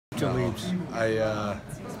still leaves.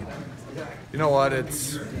 You know what?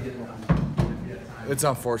 It's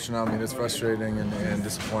unfortunate. I mean, it's frustrating and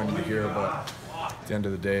disappointing to hear, but at the end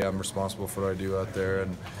of the day, I'm responsible for what I do out there,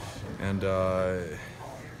 and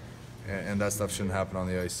that stuff shouldn't happen on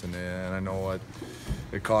the ice. And I know what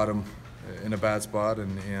it caught him in a bad spot,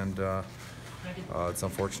 and it's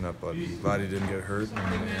unfortunate, but I'm glad he didn't get hurt.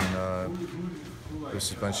 And the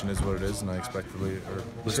suspension is what it is, and I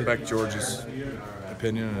respect George's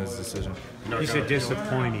opinion and his decision. You said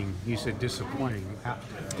disappointing.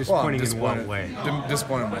 Disappointing in what way?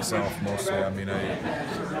 Disappointed myself mostly. I mean, I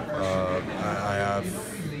have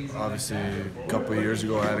obviously a couple of years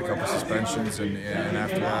ago I had a couple of suspensions, and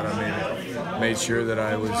after that I made sure that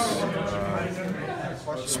I was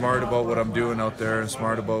smart about what I'm doing out there and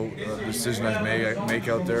smart about the decision I make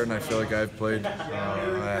out there, and I feel like I've played.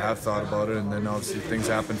 I have thought about it, and then obviously things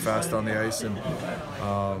happen fast on the ice, and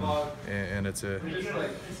it's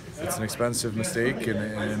an expensive mistake,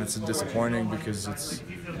 and it's disappointing because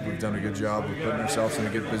we've done a good job of putting ourselves in a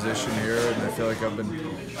good position here, and I feel like I've been,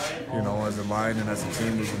 as a line and as a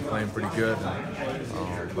team, we've been playing pretty good.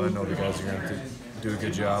 But I know the guys are going to do a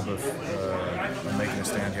good job of making a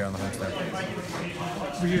stand here on the homestand.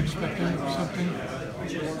 Were you expecting something?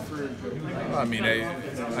 I mean,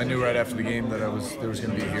 I knew right after the game that there was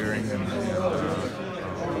going to be a hearing, and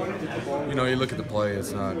you look at the play.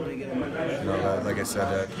 It's not, like I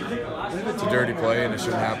said, it's a dirty play, and it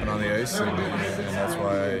shouldn't happen on the ice, and that's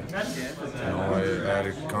why I had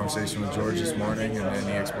a conversation with George this morning, and then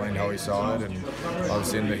he explained how he saw it, and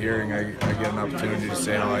obviously in the hearing, I get an opportunity to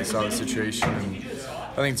say how I saw the situation, and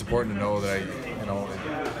I think it's important to know that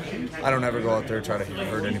I don't ever go out there to try to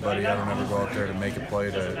hurt anybody. I don't ever go out there to make a play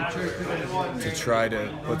to try to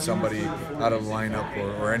put somebody out of the lineup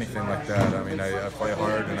or anything like that. I mean, I play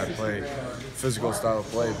hard and I play physical style of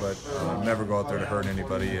play, but never go out there to hurt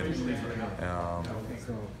anybody. And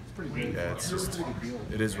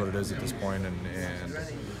it is what it is at this point. And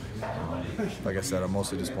like I said, I'm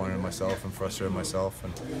mostly disappointed in myself and frustrated myself,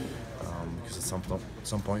 and because at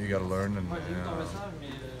some point you got to learn, and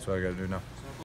that's what I got to do now.